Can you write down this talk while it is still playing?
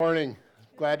Morning.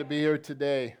 Glad to be here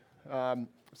today.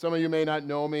 Some of you may not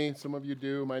know me. Some of you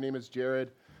do. My name is Jared,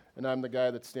 and I'm the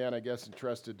guy that Stan, I guess,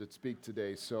 entrusted to speak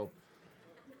today. So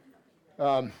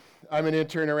I'm an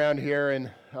intern around here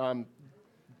and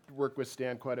work with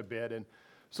Stan quite a bit. And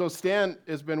so Stan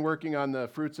has been working on the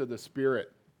fruits of the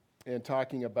Spirit and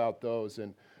talking about those.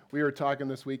 And we were talking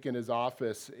this week in his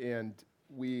office, and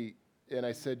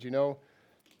I said, you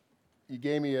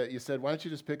said, why don't you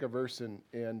just pick a verse and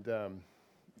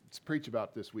preach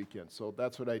about this weekend. So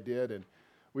that's what I did, and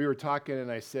we were talking,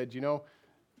 and I said,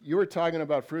 you were talking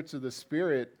about fruits of the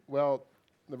Spirit. Well,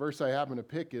 the verse I happen to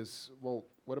pick is, well,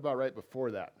 what about right before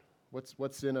that?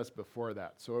 What's in us before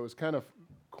that? So it was kind of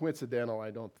coincidental. I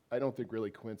don't think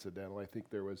really coincidental. I think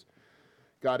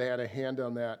God had a hand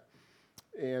on that,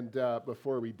 and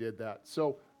before we did that.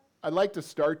 So I'd like to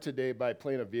start today by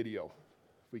playing a video.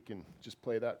 We can just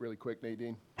play that really quick,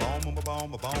 Nadine. Dang a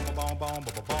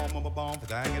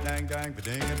dang dang,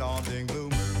 ding a dong ding blue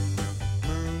moon,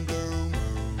 moon blue moon,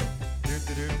 dip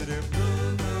dip dip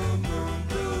blue moon, moon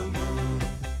blue moon,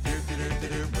 dip dip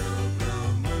dip blue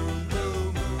moon, moon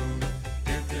blue moon,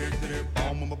 dip dip dip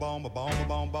bomb bomb bomb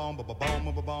bomb bomb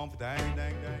bomb bomb dang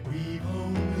dang dang. We've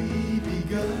only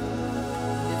begun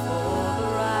before the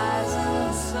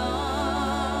rising sun.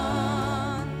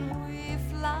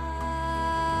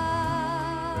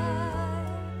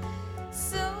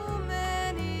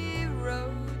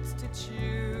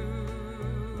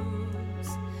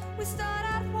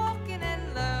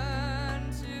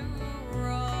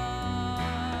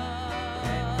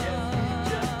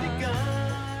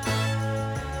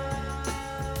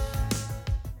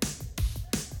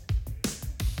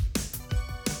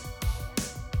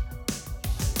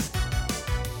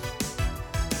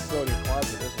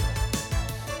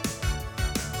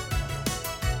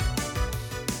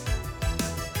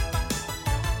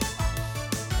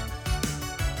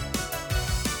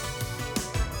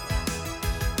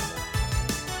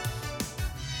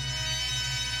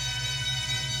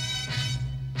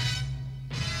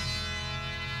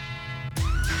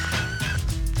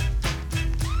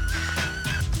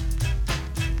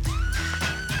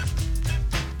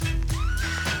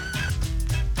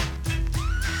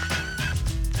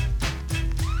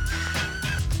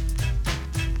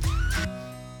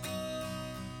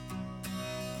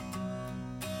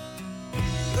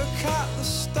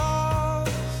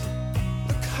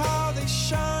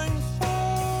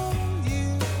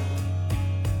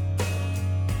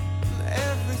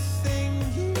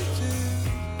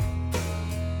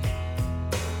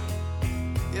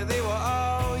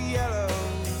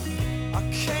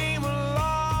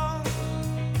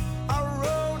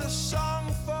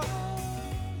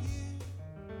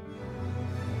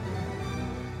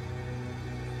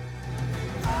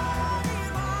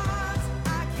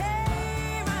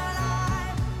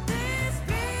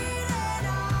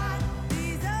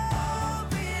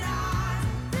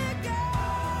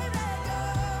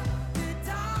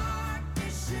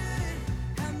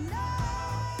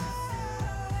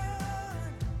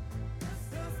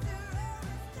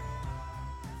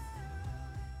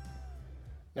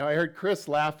 Now, I heard Chris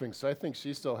laughing, so I think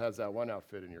she still has that one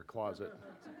outfit in your closet.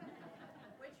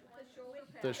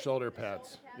 The shoulder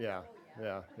pads. Yeah.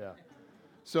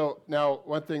 So now,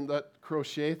 one thing, that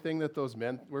crochet thing that those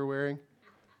men were wearing,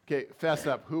 okay, fess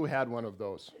up, who had one of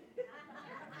those?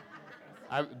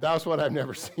 That's what I've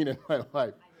never seen in my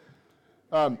life.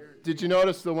 Did you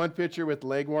notice the one picture with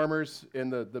leg warmers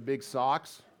in the big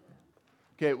socks?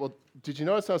 Okay, well, did you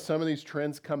notice how some of these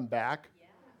trends come back?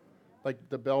 Like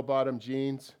the bell-bottom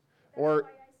jeans,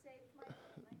 or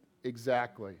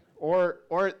exactly, or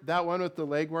that one with the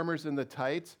leg warmers and the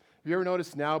tights. Have you ever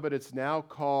noticed now? But it's now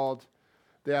called.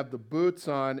 They have the boots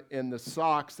on and the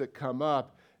socks that come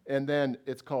up, and then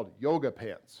it's called yoga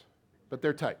pants, but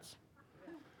they're tights.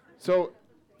 So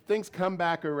things come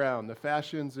back around. The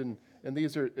fashions and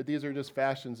these are just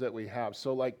fashions that we have.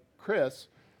 So like Chris,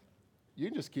 you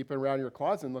can just keep it around your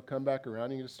closet and they'll come back around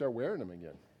and you just start wearing them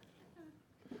again.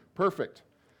 Perfect.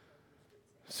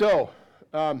 So,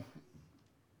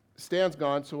 Stan's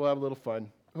gone, so we'll have a little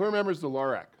fun. Who remembers the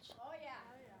Lorax? Oh, yeah.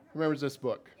 Who remembers this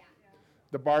book? Yeah.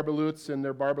 The Barbaloots in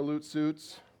their Barbaloot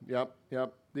suits. Yep.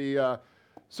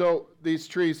 So these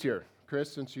trees here,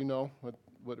 Chris, since you know,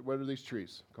 what are these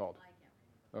trees called?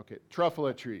 Okay,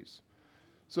 truffula trees.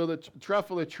 So the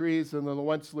truffula trees, and then the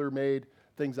Wentzler made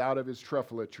things out of his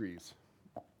truffula trees.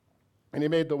 And he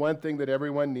made the one thing that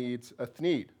everyone needs, a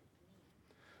thneed.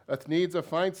 A thneed's a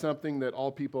find something that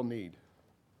all people need.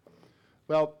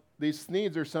 Well, these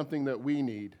thneeds are something that we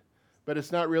need, but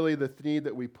it's not really the thneed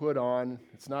that we put on.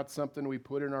 It's not something we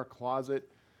put in our closet.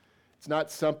 It's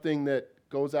not something that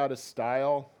goes out of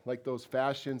style, like those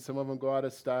fashions. Some of them go out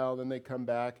of style, then they come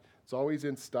back. It's always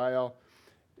in style.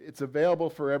 It's available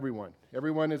for everyone.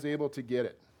 Everyone is able to get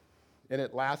it. And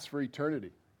it lasts for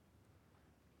eternity.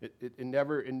 It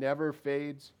never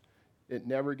fades. It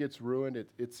never gets ruined.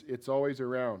 It's always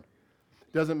around.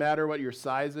 It doesn't matter what your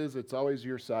size is. It's always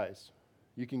your size.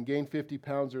 You can gain 50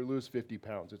 pounds or lose 50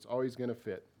 pounds. It's always going to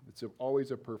fit. It's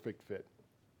always a perfect fit.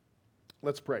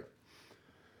 Let's pray.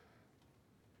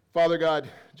 Father God,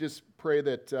 just pray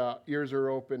that ears are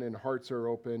open and hearts are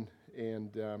open,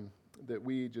 and that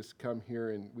we just come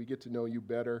here and we get to know you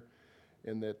better,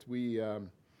 and that we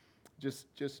just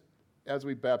as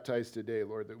we baptize today,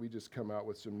 Lord, that we just come out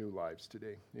with some new lives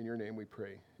today. In your name we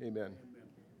pray. Amen.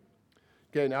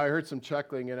 Okay, now I heard some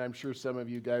chuckling, and I'm sure some of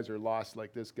you guys are lost,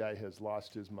 like this guy has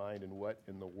lost his mind, and what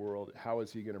in the world, how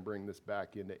is he going to bring this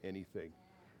back into anything?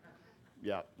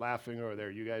 Yeah, laughing over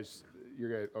there.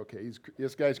 Okay,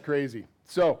 this guy's crazy.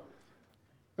 So,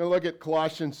 I'm going to look at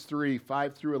Colossians 3,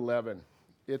 5 through 11.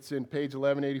 It's in page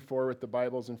 1184 with the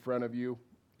Bibles in front of you,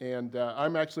 and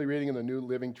I'm actually reading in the New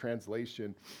Living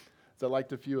Translation, so I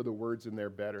liked a few of the words in there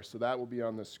better, so that will be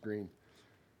on the screen.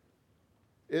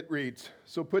 It reads,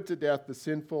 "So put to death the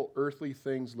sinful earthly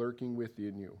things lurking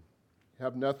within you.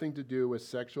 Have nothing to do with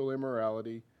sexual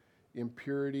immorality,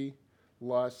 impurity,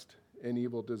 lust, and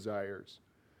evil desires.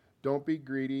 Don't be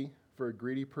greedy, for a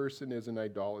greedy person is an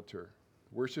idolater,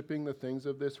 worshiping the things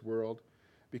of this world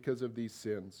because of these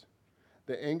sins.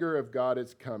 The anger of God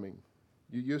is coming.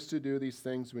 You used to do these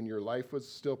things when your life was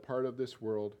still part of this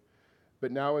world,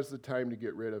 but now is the time to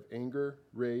get rid of anger,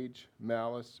 rage,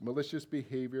 malice, malicious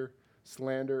behavior,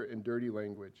 slander, and dirty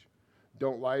language.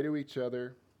 Don't lie to each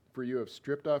other, for you have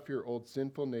stripped off your old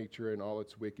sinful nature and all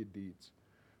its wicked deeds.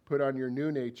 Put on your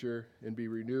new nature and be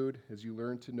renewed as you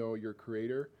learn to know your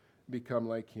Creator and become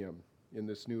like Him in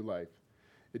this new life.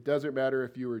 It doesn't matter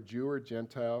if you are Jew or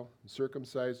Gentile,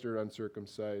 circumcised or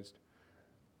uncircumcised,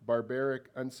 barbaric,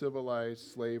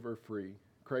 uncivilized, slave or free.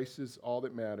 Christ is all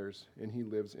that matters, and He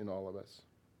lives in all of us."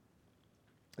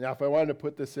 Now, if I wanted to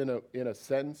put this in a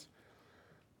sentence,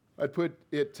 I'd put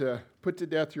it to put to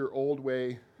death your old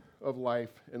way of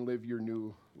life and live your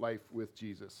new life with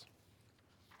Jesus.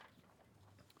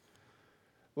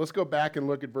 Let's go back and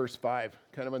look at verse 5.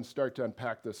 Kind of start to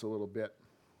unpack this a little bit.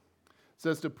 It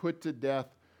says to put to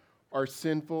death our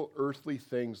sinful earthly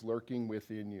things lurking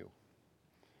within you.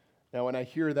 Now, when I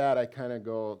hear that, I kind of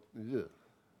go, ugh.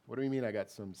 What do you mean I got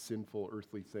some sinful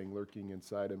earthly thing lurking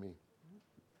inside of me?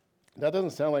 That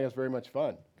doesn't sound like it's very much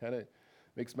fun. Kind of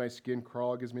makes my skin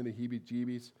crawl, gives me the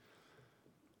heebie-jeebies.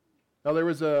 Now, there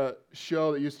was a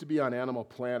show that used to be on Animal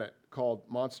Planet called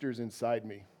Monsters Inside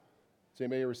Me. Has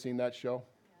anybody ever seen that show?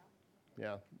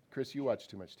 Yeah. Chris, you watch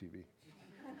too much TV.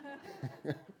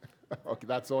 Okay,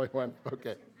 that's the only one.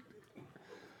 Okay.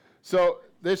 So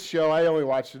this show, I only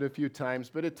watched it a few times,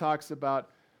 but it talks about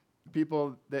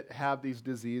people that have these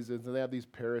diseases, and they have these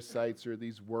parasites or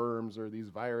these worms or these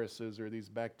viruses or these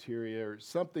bacteria or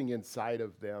something inside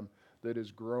of them that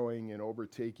is growing and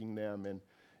overtaking them, and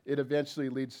it eventually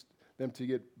leads them to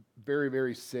get very,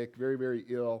 very sick, very, very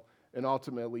ill, and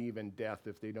ultimately even death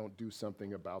if they don't do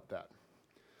something about that.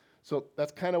 So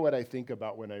that's kind of what I think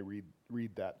about when I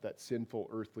read that sinful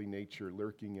earthly nature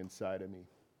lurking inside of me.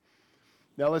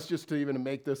 Now let's just to even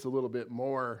make this a little bit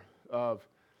more of,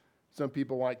 some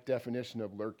people like definition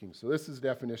of lurking. So this is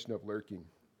definition of lurking. It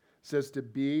says to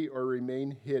be or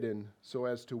remain hidden so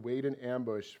as to wait in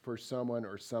ambush for someone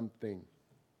or something.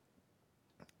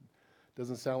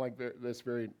 Doesn't sound like this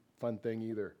very fun thing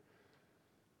either.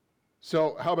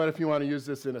 So how about if you want to use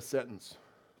this in a sentence?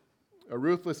 A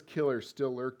ruthless killer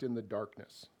still lurked in the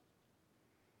darkness.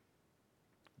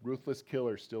 Ruthless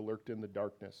killer still lurked in the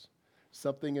darkness.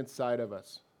 Something inside of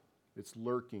us, it's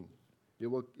lurking. It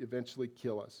will eventually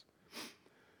kill us.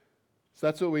 So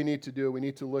that's what we need to do. We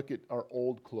need to look at our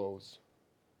old clothes.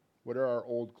 What are our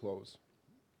old clothes?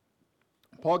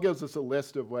 Paul gives us a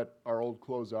list of what our old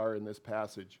clothes are in this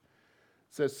passage.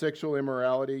 It says sexual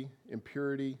immorality,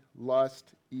 impurity,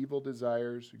 lust, evil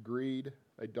desires, greed,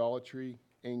 idolatry,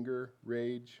 anger,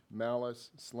 rage,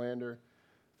 malice, slander,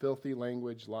 filthy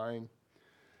language, lying.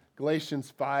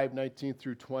 Galatians 5:19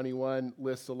 through 21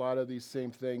 lists a lot of these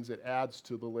same things. It adds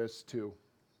to the list too.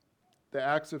 The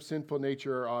acts of sinful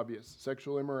nature are obvious: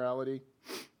 sexual immorality,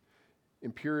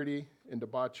 impurity and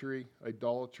debauchery,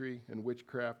 idolatry and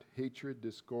witchcraft, hatred,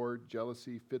 discord,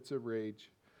 jealousy, fits of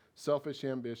rage, selfish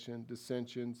ambition,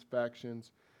 dissensions,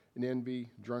 factions, and envy,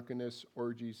 drunkenness,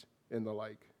 orgies, and the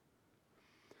like.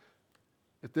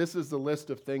 If this is the list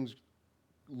of things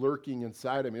lurking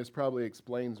inside of me, this probably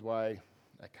explains why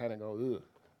I kind of go,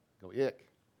 ugh, ick.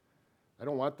 I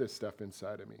don't want this stuff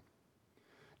inside of me.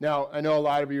 Now, I know a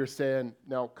lot of you are saying,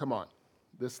 now, come on,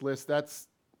 this list, I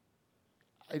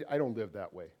don't live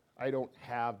that way. I don't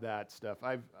have that stuff.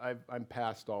 I'm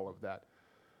past all of that.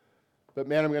 But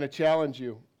man, I'm going to challenge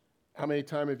you. How many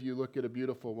times have you looked at a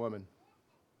beautiful woman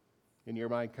and your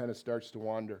mind kind of starts to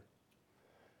wander?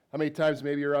 How many times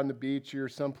maybe you're on the beach, you're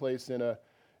someplace and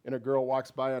a girl walks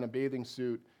by on a bathing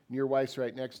suit and your wife's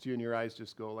right next to you and your eyes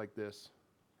just go like this.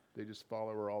 They just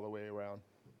follow her all the way around.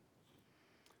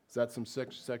 Is that some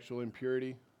sexual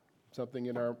impurity? Something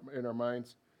in our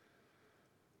minds?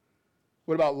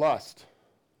 What about lust?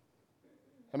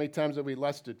 How many times have we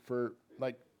lusted for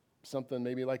like something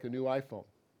maybe like a new iPhone?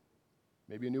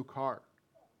 Maybe a new car?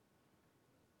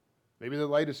 Maybe the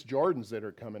latest Jordans that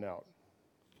are coming out?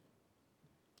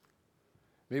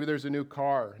 Maybe there's a new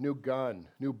car, new gun,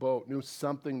 new boat, new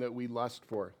something that we lust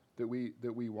for, that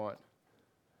we want.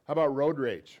 How about road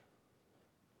rage?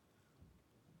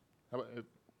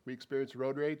 We experience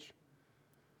road rage?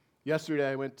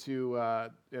 Yesterday I went to,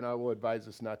 and I will advise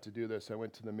us not to do this, I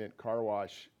went to the Mint car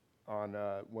wash on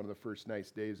one of the first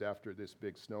nice days after this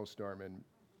big snowstorm, and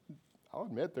I'll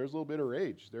admit there's a little bit of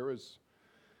rage. There was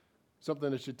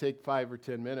something that should take 5 or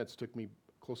 10 minutes, took me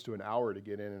close to an hour to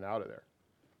get in and out of there.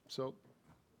 So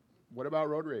what about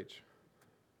road rage?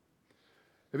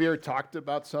 Have you ever talked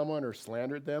about someone or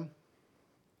slandered them?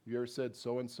 Have you ever said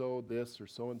so-and-so this or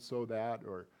so-and-so that,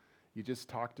 or you just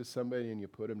talk to somebody and you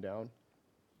put them down?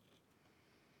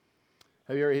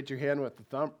 Have you ever hit your hand with the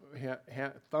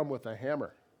thumb with a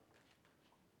hammer?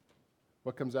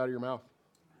 What comes out of your mouth?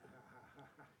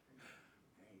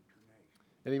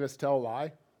 Any of us tell a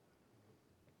lie?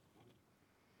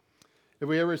 Have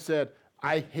we ever said,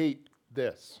 I hate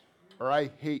this, or I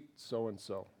hate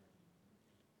so-and-so?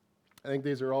 I think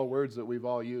these are all words that we've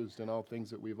all used and all things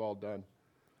that we've all done.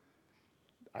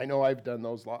 I know I've done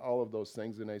all of those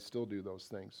things, and I still do those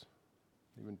things.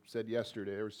 Even said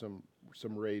yesterday, there was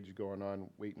some rage going on,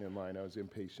 waiting in line. I was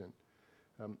impatient.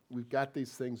 We've got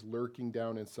these things lurking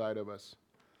down inside of us.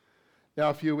 Now,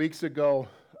 a few weeks ago,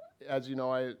 as you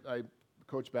know, I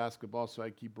coach basketball, so I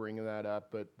keep bringing that up,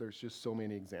 but there's just so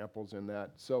many examples in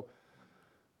that. So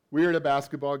we were at a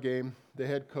basketball game. The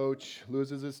head coach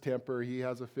loses his temper. He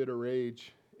has a fit of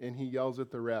rage, and he yells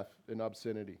at the ref in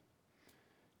obscenity.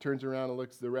 Turns around and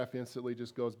looks, the ref instantly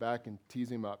just goes back and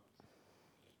tees him up.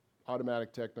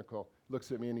 Automatic technical.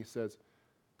 Looks at me and he says,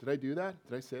 did I do that?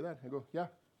 Did I say that? I go, yeah,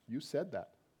 you said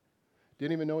that.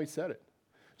 Didn't even know he said it.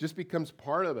 Just becomes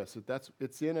part of us.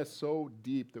 It's in us so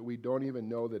deep that we don't even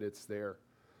know that it's there.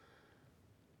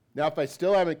 Now, if I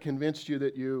still haven't convinced you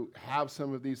that you have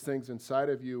some of these things inside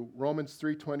of you, Romans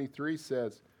 3:23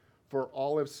 says, for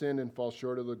all have sinned and fall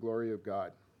short of the glory of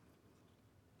God.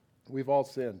 We've all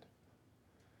sinned.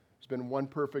 There's been one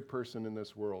perfect person in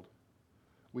this world.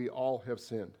 We all have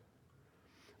sinned.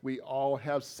 We all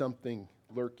have something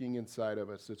lurking inside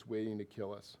of us that's waiting to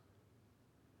kill us.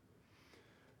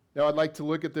 Now, I'd like to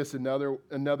look at this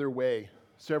another way.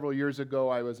 Several years ago,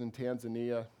 I was in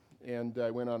Tanzania, and I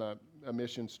went on a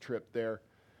missions trip there,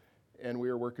 and we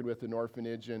were working with an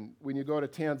orphanage. And when you go to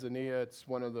Tanzania, it's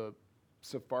one of the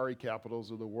safari capitals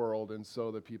of the world, and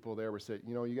so the people there were saying,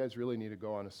 you know, you guys really need to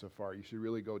go on a safari. You should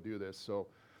really go do this. So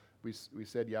we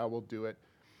said, yeah, we'll do it.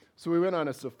 So we went on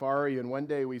a safari, and one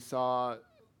day we saw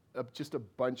just a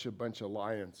bunch of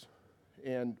lions.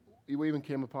 And we even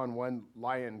came upon one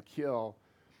lion kill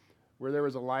where there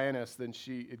was a lioness, then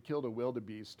she had killed a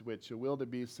wildebeest, which a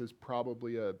wildebeest is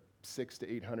probably a 600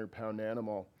 to 800 pound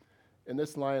animal. And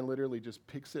this lion literally just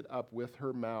picks it up with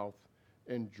her mouth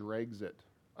and drags it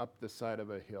up the side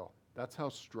of a hill. That's how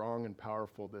strong and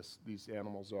powerful these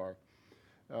animals are.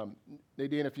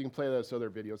 Nadine, if you can play this other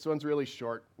video. This one's really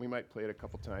short. We might play it a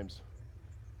couple times.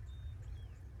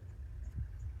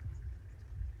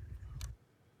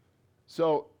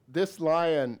 So this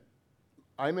lion,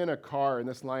 I'm in a car, and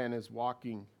this lion is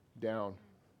walking down,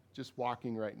 just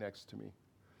walking right next to me.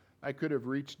 I could have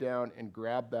reached down and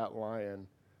grabbed that lion.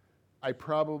 I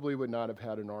probably would not have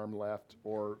had an arm left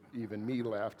or even me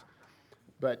left.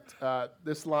 But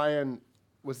this lion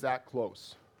was that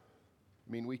close.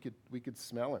 I mean, we could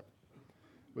smell him.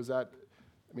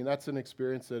 That's an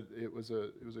experience that it was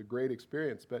a great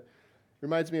experience. But it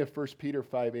reminds me of 1 Peter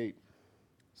 5:8. It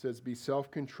says, be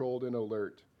self-controlled and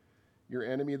alert. Your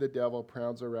enemy, the devil,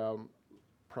 prowls around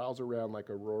like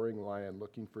a roaring lion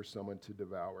looking for someone to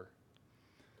devour.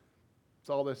 That's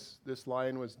all this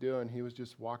lion was doing. He was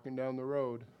just walking down the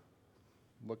road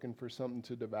looking for something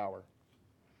to devour.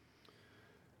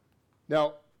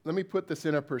 Now, let me put this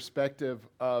in a perspective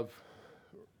of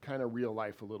kind of real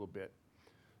life a little bit.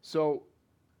 So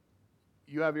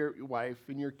you have your wife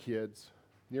and your kids.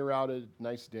 You're out at a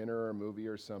nice dinner or a movie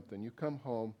or something. You come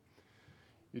home.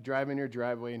 You drive in your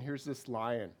driveway, and here's this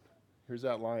lion. Here's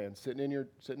that lion sitting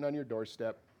on your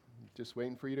doorstep, just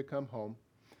waiting for you to come home.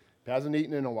 It hasn't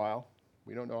eaten in a while.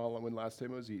 We don't know how long when last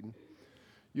time it was eaten.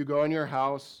 You go in your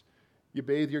house. You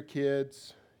bathe your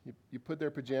kids. You put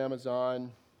their pajamas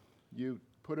on. You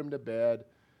put them to bed.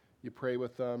 You pray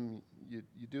with them. You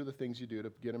do the things you do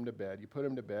to get them to bed. You put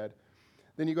them to bed.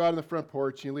 Then you go out on the front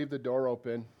porch, you leave the door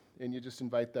open, and you just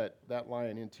invite that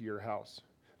lion into your house.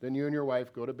 Then you and your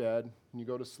wife go to bed, and you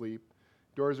go to sleep.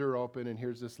 Doors are open, and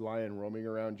here's this lion roaming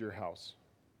around your house.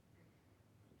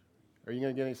 Are you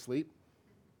going to get any sleep?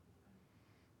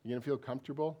 Are you going to feel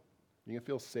comfortable? Are you going to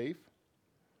feel safe?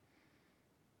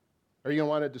 Are you going to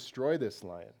want to destroy this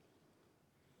lion?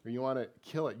 Or you want to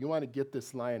kill it? You want to get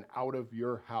this lion out of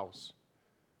your house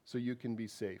so you can be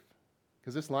safe.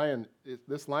 Because this lion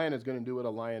is going to do what a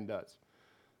lion does.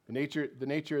 The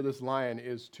nature of this lion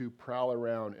is to prowl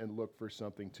around and look for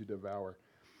something to devour.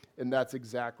 And that's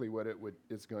exactly what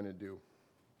it's going to do.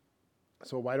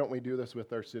 So why don't we do this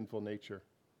with our sinful nature?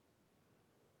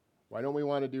 Why don't we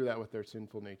want to do that with our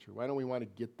sinful nature? Why don't we want to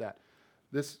get that?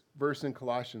 This verse in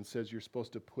Colossians says you're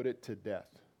supposed to put it to death.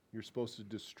 You're supposed to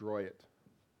destroy it.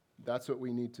 That's what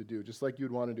we need to do, just like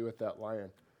you'd want to do with that lion.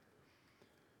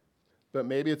 But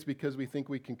maybe it's because we think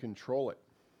we can control it.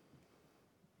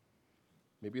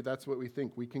 Maybe that's what we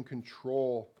think. We can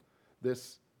control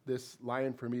this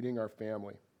lion from eating our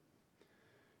family.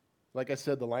 Like I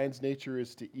said, the lion's nature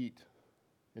is to eat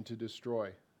and to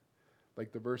destroy.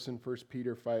 Like the verse in 1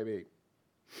 Peter 5:8.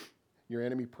 Your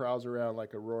enemy prowls around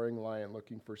like a roaring lion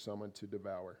looking for someone to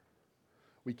devour.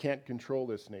 We can't control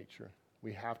this nature.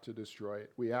 We have to destroy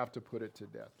it. We have to put it to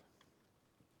death.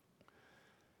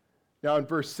 Now in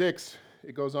verse 6,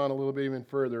 it goes on a little bit even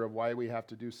further of why we have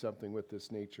to do something with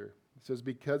this nature. It says,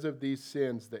 because of these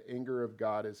sins, the anger of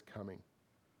God is coming.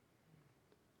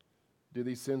 Do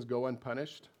these sins go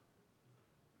unpunished?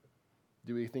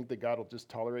 Do we think that God will just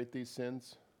tolerate these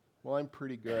sins? Well, I'm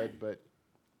pretty good, but,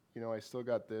 I still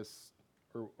got this.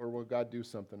 Or will God do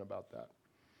something about that?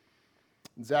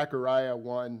 In Zechariah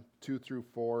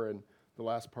 1:2-4, and the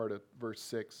last part of verse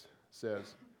 6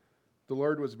 says, the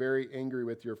Lord was very angry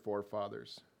with your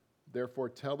forefathers. Therefore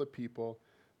tell the people,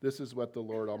 this is what the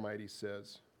Lord Almighty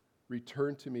says.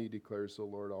 Return to me, declares the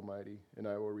Lord Almighty, and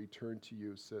I will return to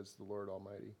you, says the Lord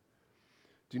Almighty.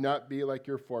 Do not be like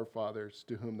your forefathers,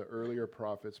 to whom the earlier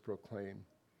prophets proclaimed.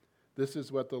 This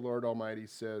is what the Lord Almighty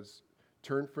says.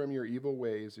 Turn from your evil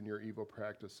ways and your evil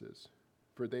practices,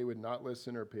 for they would not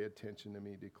listen or pay attention to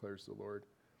me, declares the Lord.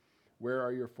 Where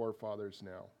are your forefathers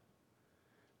now?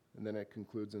 And then it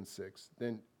concludes in 6.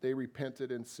 Then they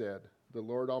repented and said, the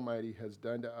Lord Almighty has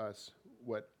done to us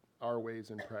what our ways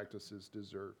and practices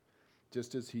deserve,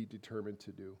 just as he determined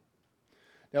to do.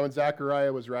 Now when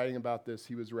Zechariah was writing about this,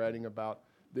 he was writing about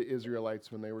the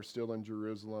Israelites when they were still in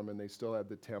Jerusalem and they still had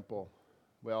the temple.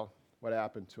 Well, what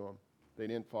happened to them? They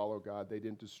didn't follow God. They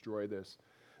didn't destroy this.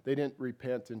 They didn't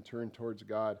repent and turn towards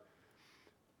God.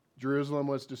 Jerusalem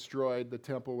was destroyed. The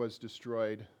temple was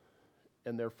destroyed.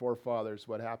 And their forefathers,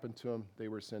 what happened to them? They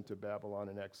were sent to Babylon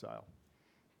in exile.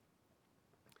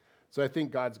 So I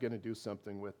think God's going to do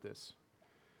something with this.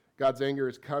 God's anger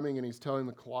is coming, and he's telling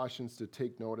the Colossians to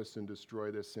take notice and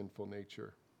destroy this sinful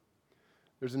nature.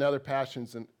 There's another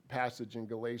passage in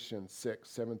Galatians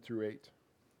 6:7-8. It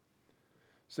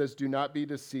says, do not be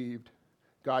deceived.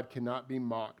 God cannot be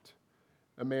mocked.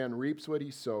 A man reaps what he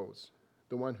sows.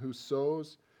 The one who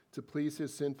sows to please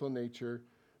his sinful nature,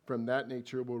 from that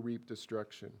nature will reap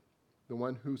destruction. The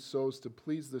one who sows to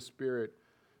please the Spirit,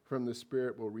 from the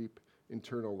Spirit will reap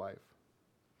eternal life.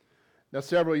 Now,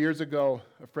 several years ago,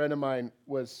 a friend of mine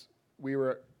we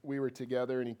were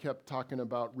together, and he kept talking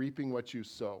about reaping what you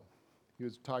sow. He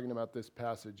was talking about this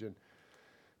passage, and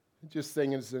just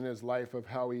things in his life of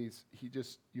how you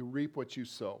reap what you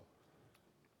sow.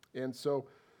 And so,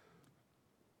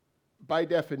 by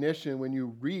definition, when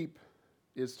you reap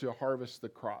is to harvest the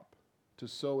crop. To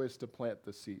sow is to plant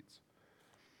the seeds.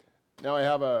 Now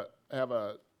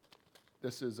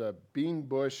this is a bean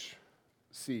bush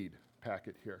seed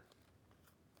packet here.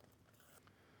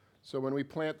 So when we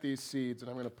plant these seeds, and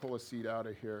I'm going to pull a seed out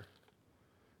of here.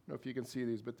 I don't know if you can see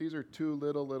these, but these are two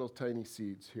little tiny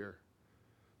seeds here.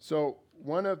 So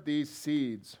one of these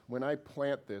seeds, when I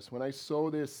plant this, when I sow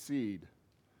this seed,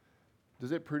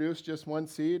 does it produce just one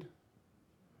seed?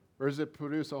 Or does it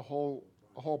produce a whole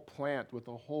plant with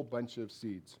a whole bunch of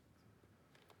seeds?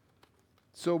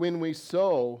 So when we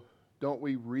sow, don't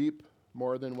we reap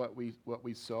more than what we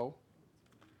sow?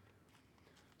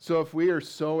 So if we are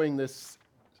sowing this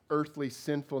earthly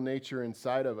sinful nature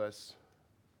inside of us,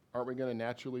 aren't we going to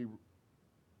naturally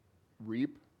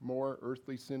reap more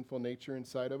earthly sinful nature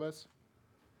inside of us?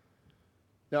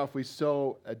 Now, if we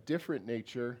sow a different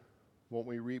nature, won't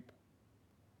we reap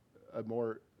a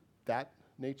more that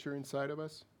nature inside of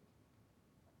us?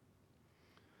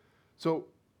 So,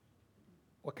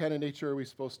 what kind of nature are we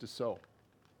supposed to sow?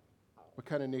 What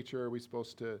kind of nature are we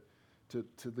supposed to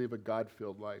live a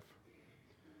God-filled life?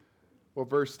 Well,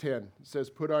 verse 10 says,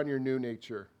 "Put on your new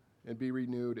nature and be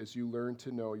renewed as you learn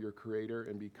to know your Creator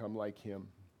and become like Him."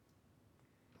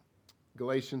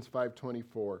 Galatians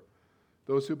 5:24,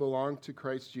 "Those who belong to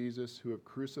Christ Jesus, who have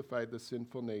crucified the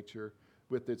sinful nature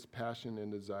with its passion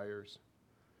and desires."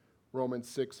 Romans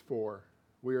 6:4,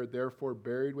 "We are therefore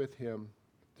buried with Him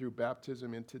through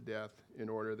baptism into death, in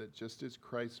order that just as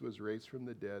Christ was raised from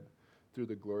the dead through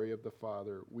the glory of the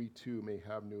Father, we too may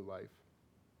have new life."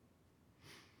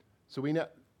 So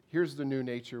here's the new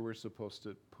nature we're supposed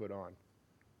to put on.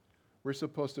 We're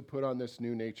supposed to put on this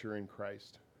new nature in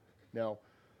Christ. Now,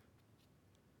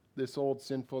 this old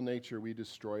sinful nature, we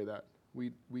destroy that.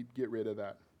 We get rid of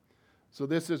that. So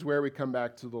this is where we come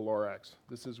back to the Lorax.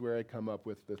 This is where I come up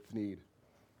with the Thneed.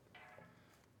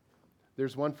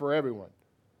 There's one for everyone.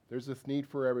 There's a Thneed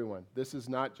for everyone. This is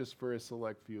not just for a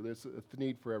select few. There's a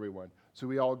Thneed for everyone. So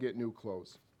we all get new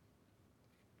clothes.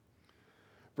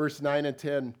 Verse 9 and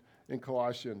 10 in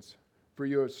Colossians, "For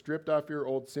you have stripped off your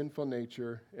old sinful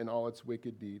nature and all its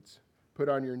wicked deeds. Put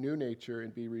on your new nature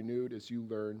and be renewed as you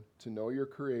learn to know your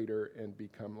Creator and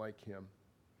become like Him."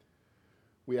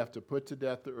 We have to put to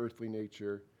death the earthly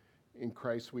nature. In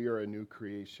Christ we are a new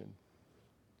creation.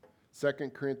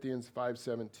 2 Corinthians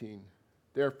 5:17,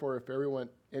 "Therefore, if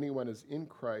anyone is in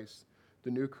Christ,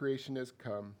 the new creation has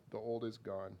come, the old is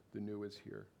gone, the new is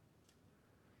here."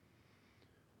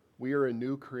 We are a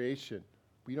new creation.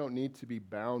 We don't need to be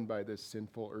bound by this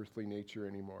sinful earthly nature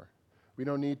anymore. We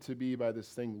don't need to be by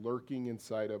this thing lurking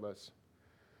inside of us.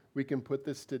 We can put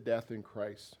this to death in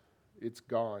Christ. It's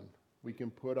gone. We can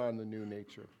put on the new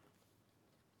nature.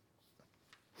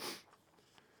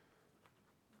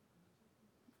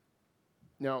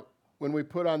 Now, when we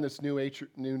put on this new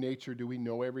nature, do we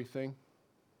know everything?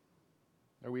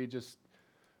 Or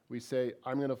we say,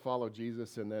 "I'm going to follow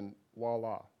Jesus," and then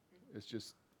voila. It's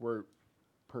just, we're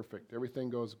perfect. Everything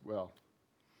goes well.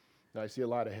 Now, I see a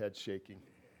lot of heads shaking.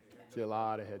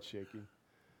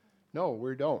 No,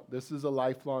 we don't. This is a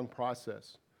lifelong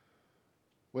process.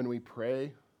 When we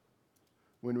pray,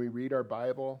 when we read our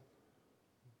Bible,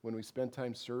 when we spend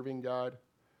time serving God,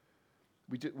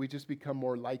 we just become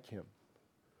more like Him.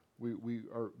 We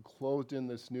are clothed in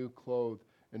this new clothes,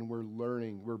 and we're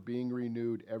learning. We're being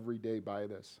renewed every day by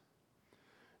this.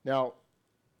 Now,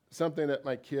 something that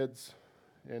my kids,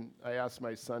 and I asked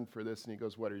my son for this, and he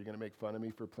goes, "What, are you going to make fun of me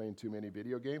for playing too many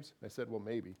video games?" I said, "Well,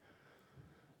 maybe."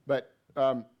 But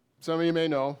some of you may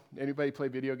know, anybody play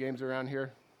video games around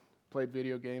here? Played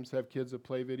video games? Have kids that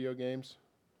play video games?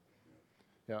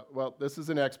 Yeah, well, this is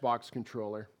an Xbox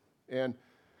controller. And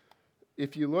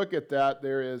if you look at that,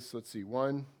 there is,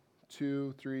 1,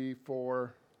 2, 3,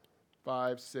 4,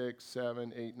 5, 6,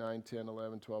 7, 8, 9, 10,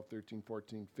 11, 12, 13,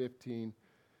 14, 15.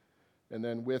 And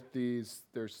then with these,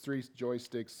 there's 3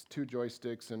 joysticks, 2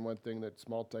 joysticks, and one thing that's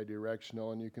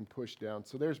multi-directional, and you can push down.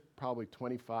 So there's probably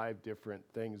 25 different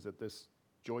things that this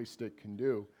joystick can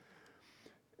do.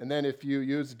 And then if you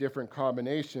use different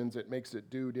combinations, it makes it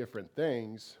do different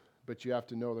things, but you have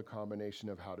to know the combination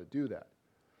of how to do that.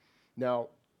 Now,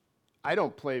 I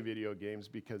don't play video games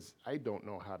because I don't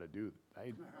know how to do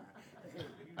it.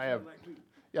 I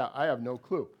have no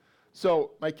clue.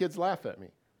 So my kids laugh at me.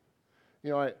 You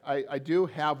know, I do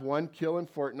have 1 kill in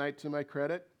Fortnite to my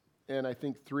credit, and I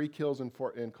think 3 kills in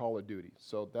Call of Duty.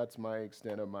 So that's my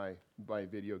extent of my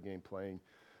video game playing.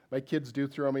 My kids do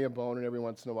throw me a bone, and every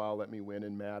once in a while let me win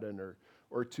in Madden or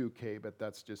 2K, but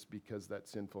that's just because that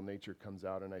sinful nature comes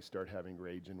out and I start having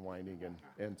rage and whining,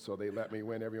 and so they let me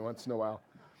win every once in a while.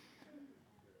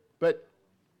 But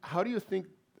how do you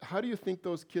think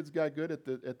those kids got good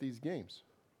at these games?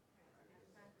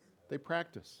 They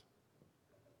practice.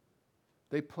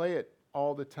 They play it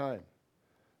all the time.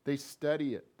 They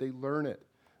study it. They learn it.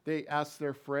 They ask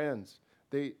their friends.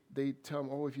 They tell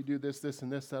them, "Oh, if you do this, this,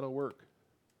 and this, that'll work."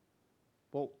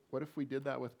 Well, what if we did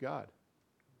that with God?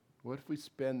 What if we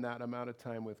spend that amount of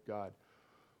time with God?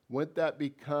 Wouldn't that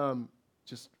become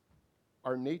just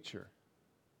our nature?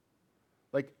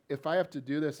 Like, if I have to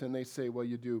do this and they say, "Well,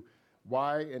 you do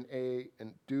Y and A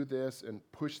and do this and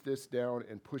push this down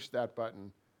and push that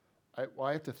button,"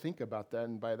 I have to think about that,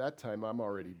 and by that time, I'm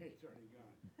already... It's already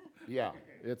gone. Yeah,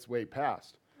 it's way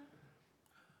past.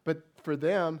 But for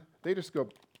them, they just go,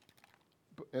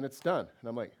 and it's done. And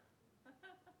I'm like,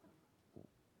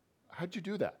 how'd you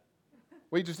do that?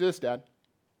 Well, you just did this, Dad.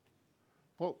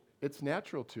 Well, it's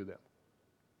natural to them.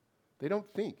 They don't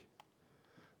think.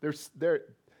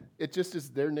 It just is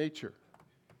their nature.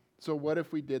 So what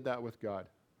if we did that with God?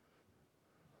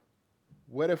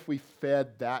 What if we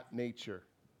fed that nature?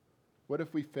 What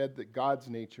if we fed God's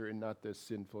nature and not this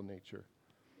sinful nature?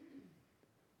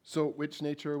 So which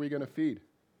nature are we going to feed?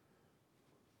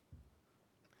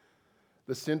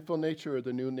 The sinful nature or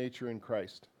the new nature in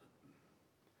Christ?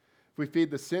 If we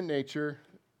feed the sin nature,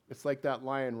 it's like that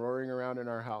lion roaring around in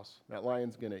our house. That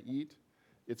lion's going to eat.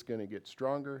 It's going to get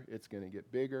stronger. It's going to get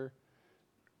bigger.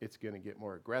 It's going to get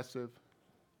more aggressive.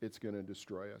 It's going to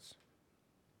destroy us.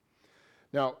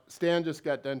 Now, Stan just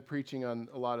got done preaching on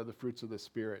a lot of the fruits of the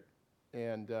Spirit.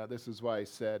 And this is why I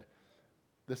said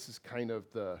this is kind of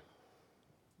the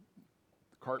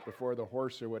cart before the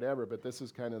horse or whatever, but this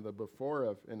is kind of the before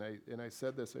of, and I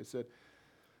said this, I said,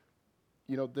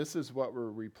 you know, this is what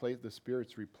the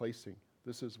Spirit's replacing.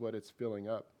 This is what it's filling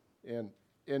up.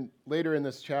 And later in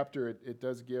this chapter, it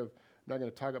does give, I'm not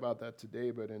going to talk about that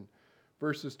today, but in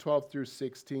verses 12 through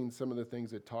 16, some of the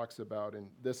things it talks about, and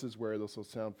this is where this will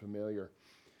sound familiar,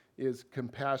 is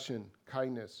compassion,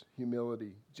 kindness,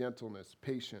 humility, gentleness,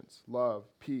 patience, love,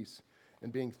 peace,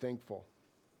 and being thankful.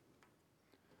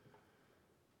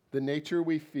 The nature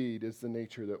we feed is the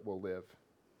nature that will live.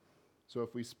 So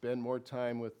if we spend more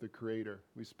time with the Creator,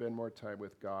 we spend more time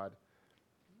with God,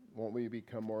 won't we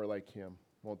become more like Him?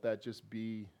 Won't that just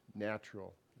be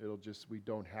natural? We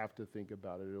don't have to think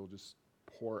about it. It'll just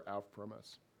pour out from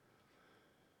us.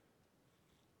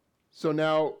 So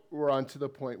now we're on to the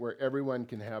point where everyone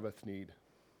can have a need.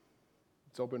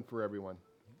 It's open for everyone.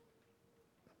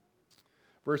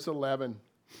 Verse 11,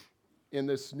 in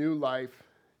this new life,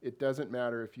 it doesn't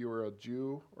matter if you are a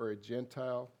Jew or a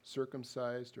Gentile,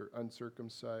 circumcised or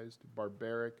uncircumcised,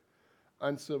 barbaric,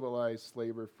 uncivilized,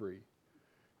 slave or free.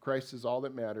 Christ is all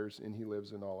that matters, and He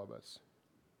lives in all of us.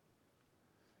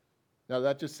 Now, did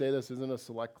that just say this isn't a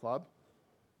select club?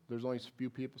 There's only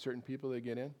certain people that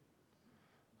get in?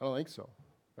 I don't think so.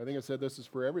 I think it said this is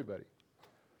for everybody.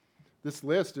 This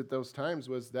list at those times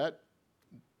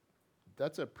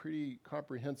that's a pretty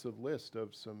comprehensive list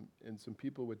of some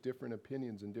people with different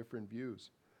opinions and different views.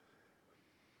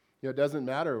 You know, it doesn't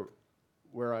matter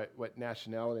what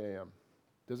nationality I am.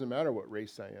 It doesn't matter what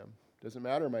race I am. It doesn't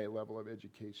matter my level of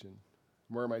education,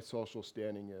 where my social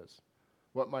standing is,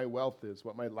 what my wealth is,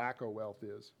 what my lack of wealth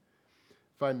is.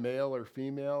 If I'm male or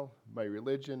female, my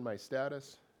religion, my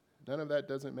status, none of that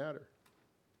doesn't matter.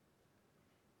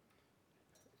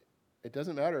 It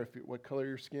doesn't matter what color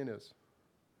your skin is.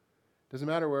 It doesn't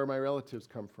matter where my relatives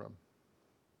come from.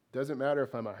 It doesn't matter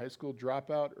if I'm a high school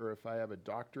dropout or if I have a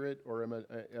doctorate or I'm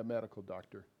a medical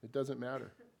doctor. It doesn't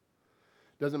matter.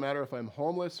 It doesn't matter if I'm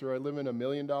homeless or I live in $1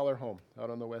 million home out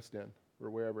on the West End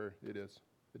or wherever it is.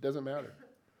 It doesn't matter.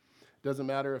 It doesn't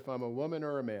matter if I'm a woman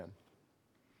or a man.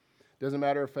 It doesn't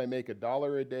matter if I make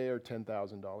 $1 a day or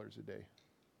 $10,000 a day.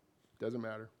 It doesn't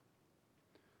matter.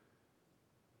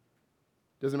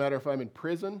 It doesn't matter if I'm in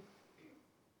prison.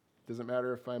 It doesn't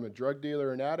matter if I'm a drug dealer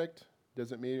or an addict. It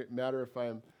doesn't matter if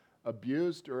I'm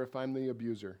abused or if I'm the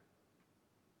abuser.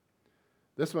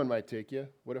 This one might take you.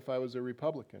 What if I was a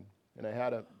Republican and I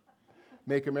had a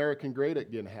Make America Great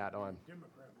Again hat on?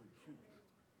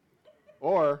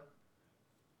 Or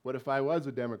what if I was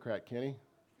a Democrat, Kenny,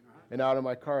 and out of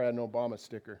my car I had an Obama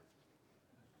sticker?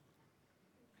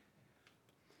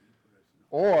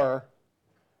 Or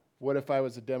what if I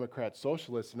was a Democrat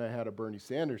socialist and I had a Bernie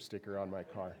Sanders sticker on my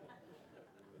car?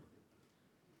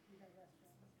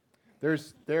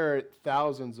 There are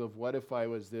thousands of what if I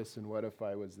was this and what if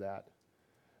I was that.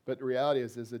 But the reality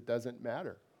is it doesn't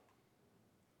matter.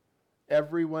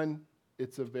 Everyone,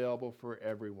 it's available for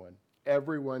everyone.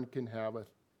 Everyone can have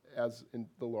as in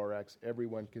the Lorax,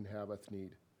 everyone can have a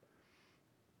need.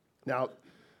 Now,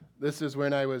 this is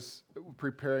when I was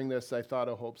preparing this, I thought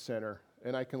of Hope Center.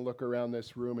 And I can look around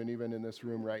this room, and even in this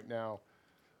room right now,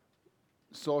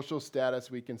 social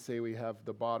status, we can say we have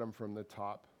the bottom from the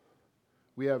top.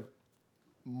 We have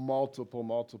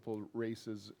multiple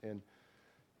races and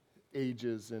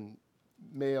ages and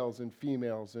males and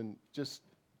females, and just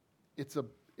it's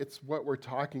what we're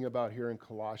talking about here in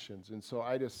Colossians. And so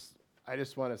I just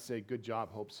want to say good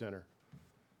job, Hope Center.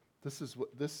 This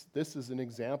is an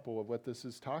example of what this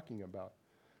is talking about.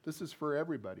 This is for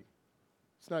everybody.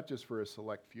 It's not just for a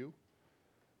select few.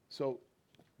 So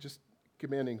just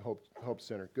commending Hope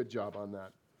Center. Good job on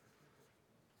that.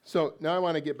 So now I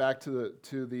want to get back to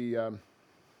the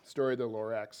story of the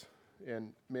Lorax.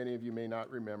 And many of you may not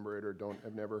remember it or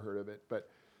have never heard of it. But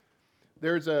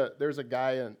there's a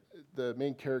guy, and the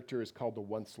main character is called the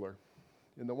Onceler.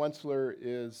 And the Onceler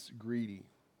is greedy.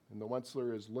 And the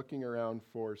Onceler is looking around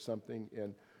for something.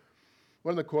 And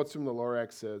one of the quotes from the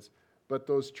Lorax says, "But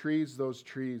those trees, those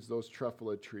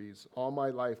truffula trees, all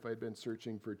my life I'd been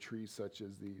searching for trees such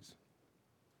as these."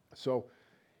 So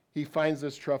he finds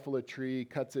this truffula tree,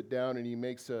 cuts it down, and he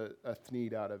makes a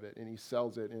thneed out of it. And he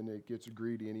sells it, and it gets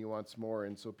greedy, and he wants more.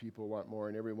 And so people want more,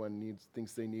 and everyone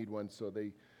thinks they need one. So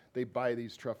they buy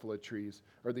these truffula trees,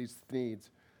 or these thneeds.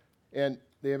 And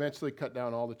they eventually cut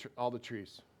down all the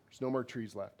trees. There's no more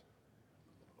trees left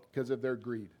because of their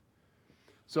greed.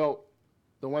 So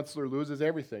the Onceler loses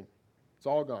everything. It's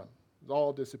all gone. It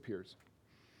all disappears.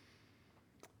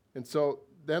 And so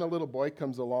then a little boy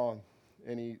comes along,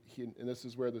 and and this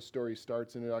is where the story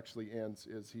starts and it actually ends,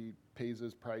 is he pays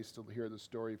his price to hear the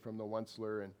story from the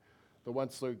Onceler, and the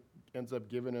Onceler ends up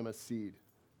giving him a seed.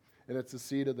 And it's the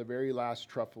seed of the very last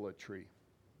truffula tree.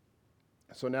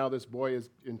 So now this boy is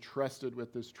entrusted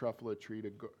with this truffula tree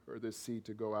or this seed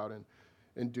to go out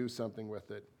and do something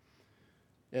with it.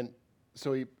 And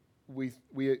so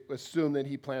we assume that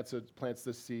he plants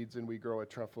the seeds, and we grow a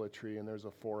truffula tree, and there's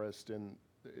a forest, and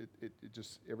it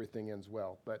just, everything ends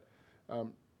well. But,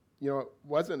 it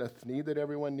wasn't a thneed that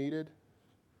everyone needed.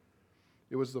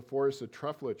 It was the forest of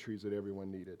truffula trees that everyone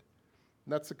needed.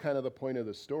 And that's the kind of the point of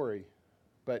the story.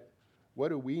 But what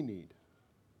do we need?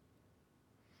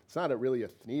 It's not really a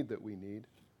thneed that we need.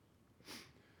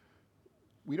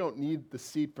 We don't need the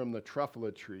seed from the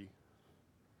truffula tree.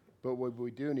 But what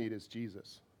we do need is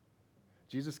Jesus.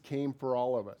 Jesus came for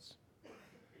all of us.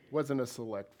 It wasn't a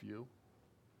select few.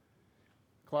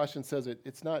 Colossians says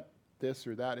it's not this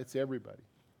or that, it's everybody.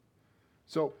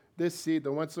 So this seed,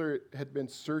 the Onceler had been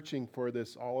searching for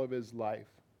this all of his life.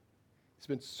 He's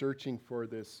been searching for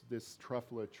this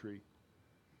truffula tree.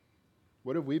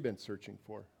 What have we been searching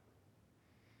for?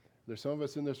 There's some of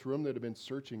us in this room that have been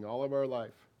searching all of our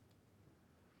life.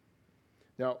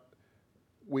 Now,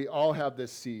 we all have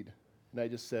this seed, and I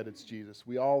just said it's Jesus.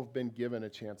 We all have been given a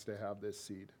chance to have this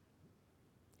seed,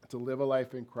 to live a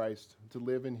life in Christ, to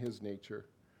live in his nature.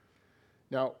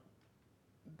 Now,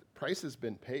 the price has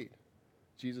been paid.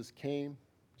 Jesus came,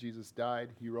 Jesus died,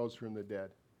 he rose from the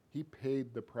dead. He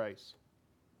paid the price.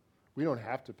 We don't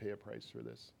have to pay a price for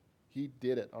this. He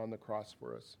did it on the cross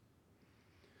for us.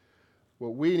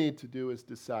 What we need to do is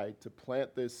decide to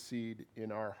plant this seed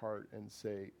in our heart and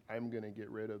say, I'm going to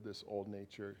get rid of this old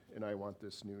nature, and I want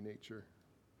this new nature.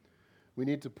 We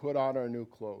need to put on our new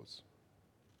clothes.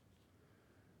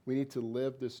 We need to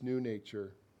live this new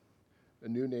nature, a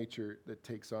new nature that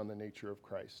takes on the nature of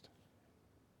Christ.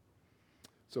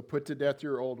 So put to death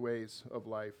your old ways of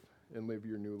life and live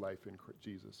your new life in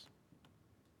Jesus.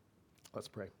 Let's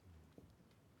pray.